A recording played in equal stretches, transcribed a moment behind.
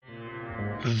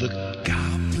The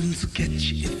goblins will get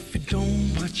you if you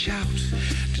don't watch out.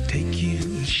 To take you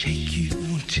and shake you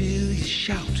until you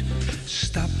shout.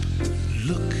 Stop,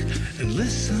 look, and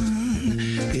listen.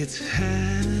 It's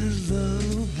Halloween.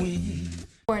 Good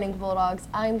morning, Bulldogs.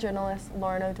 I'm journalist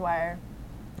Lauren O'Dwyer.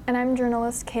 And I'm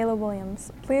journalist Kayla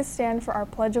Williams. Please stand for our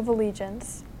Pledge of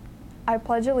Allegiance. I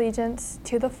pledge allegiance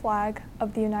to the flag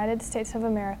of the United States of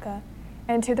America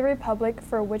and to the republic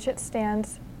for which it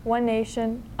stands, one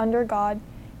nation, under God,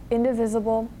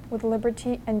 indivisible, with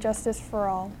liberty and justice for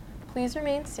all. Please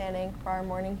remain standing for our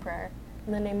morning prayer.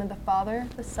 In the name of the Father,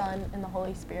 the Son, and the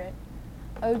Holy Spirit.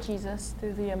 O Jesus,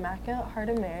 through the Immaculate Heart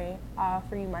of Mary, I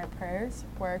offer you my prayers,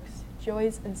 works,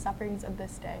 joys, and sufferings of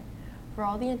this day, for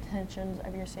all the intentions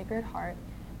of your Sacred Heart,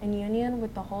 in union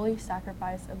with the holy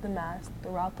sacrifice of the Mass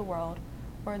throughout the world,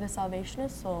 for the salvation of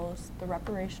souls, the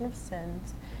reparation of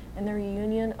sins, and the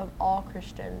reunion of all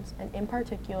Christians, and in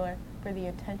particular for the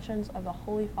intentions of the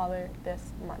Holy Father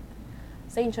this month.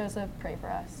 Saint Joseph, pray for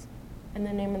us. In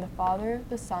the name of the Father,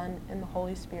 the Son, and the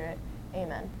Holy Spirit.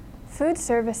 Amen. Food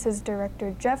Services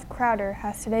Director Jeff Crowder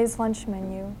has today's lunch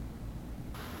menu.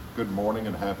 Good morning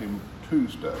and happy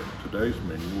Tuesday. Today's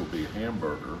menu will be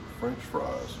hamburger, french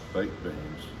fries, baked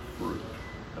beans, fruit,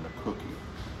 and a cookie.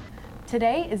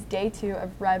 Today is day 2 of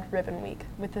Red Ribbon Week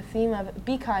with the theme of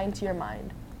Be Kind to Your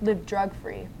Mind, Live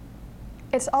Drug-Free.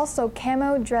 It's also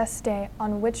Camo Dress Day,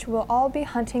 on which we'll all be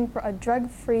hunting for a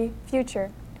drug-free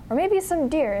future, or maybe some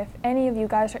deer if any of you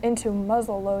guys are into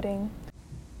muzzle loading.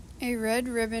 A Red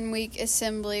Ribbon Week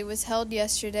assembly was held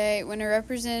yesterday when a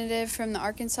representative from the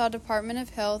Arkansas Department of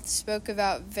Health spoke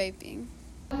about vaping.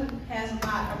 Has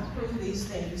not approved these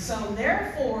things, so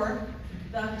therefore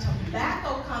the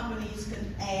tobacco companies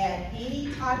can add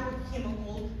any type of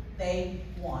chemical they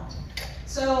want.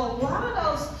 So a lot of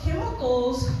those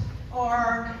chemicals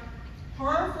are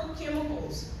harmful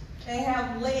chemicals. They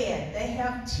have lead, they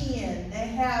have tin, they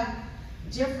have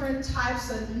different types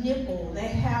of nickel, they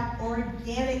have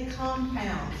organic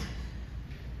compounds.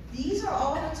 These are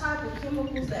all the type of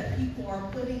chemicals that people are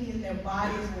putting in their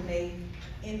bodies when they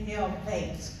inhale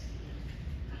vapes.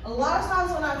 A lot of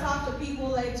times when I talk to people,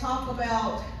 they talk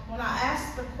about, when I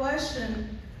ask the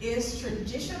question, is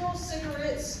traditional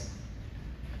cigarettes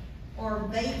or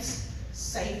vapes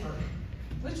safer?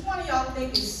 Which one of y'all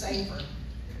think is safer?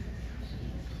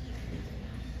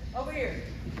 Over here.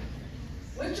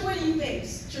 Which one do you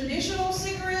think? Traditional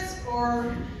cigarettes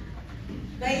or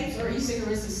vapes or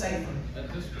e-cigarettes is safer?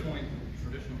 At this point,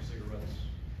 traditional cigarettes.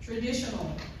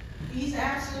 Traditional. He's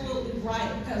absolutely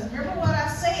right, because remember what I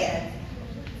said.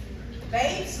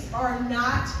 Vapes are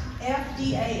not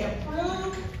FDA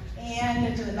approved,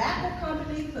 and the tobacco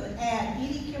company could add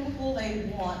any chemical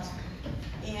they want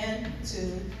into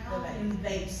the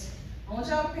vapes. I want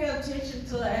y'all to pay attention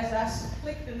to as I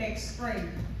click the next screen.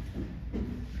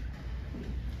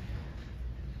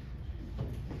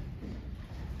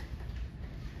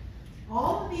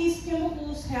 All of these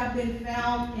chemicals have been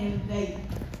found in vape.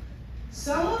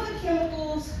 Some of the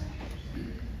chemicals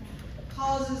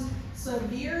causes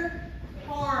severe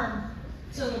harm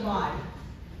to the body.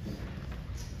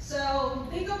 So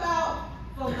think about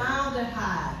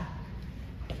formaldehyde.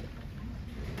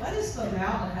 What is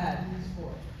formaldehyde used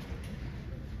for?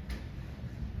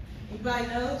 Anybody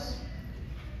knows?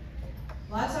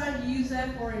 A lot of times you use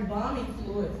that for embalming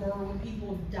fluid for when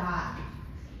people die.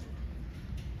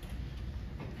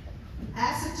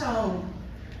 Acetone.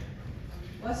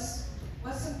 What's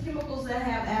some chemicals that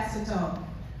have acetone?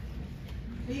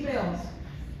 Females.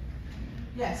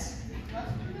 Yes.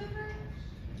 Dust remover?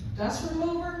 Dust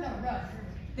remover? No, rust.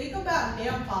 Think about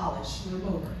nail polish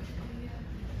remover.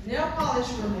 Nail polish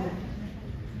remover.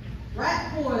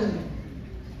 Rat poison.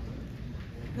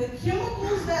 The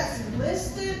chemicals that's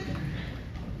listed,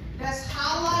 that's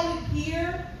highlighted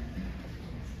here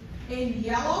in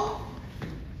yellow,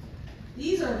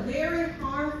 these are very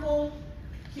harmful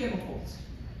chemicals.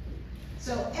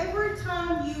 So every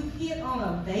time you hit on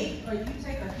a vape or you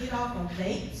take a hit off of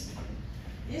vapes,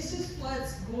 this is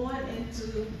what's going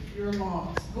into your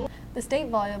lungs. The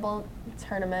state volleyball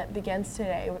tournament begins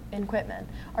today in Quitman.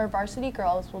 Our varsity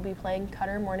girls will be playing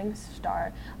Cutter Morning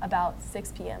Star about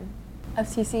 6 p.m.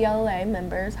 FCCLA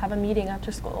members have a meeting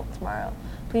after school tomorrow.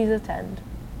 Please attend.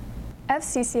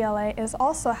 FCCLA is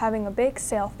also having a bake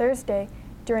sale Thursday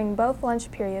during both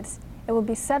lunch periods. It will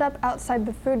be set up outside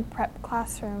the food prep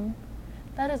classroom.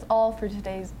 That is all for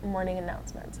today's morning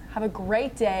announcements. Have a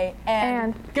great day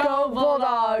and go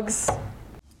Bulldogs!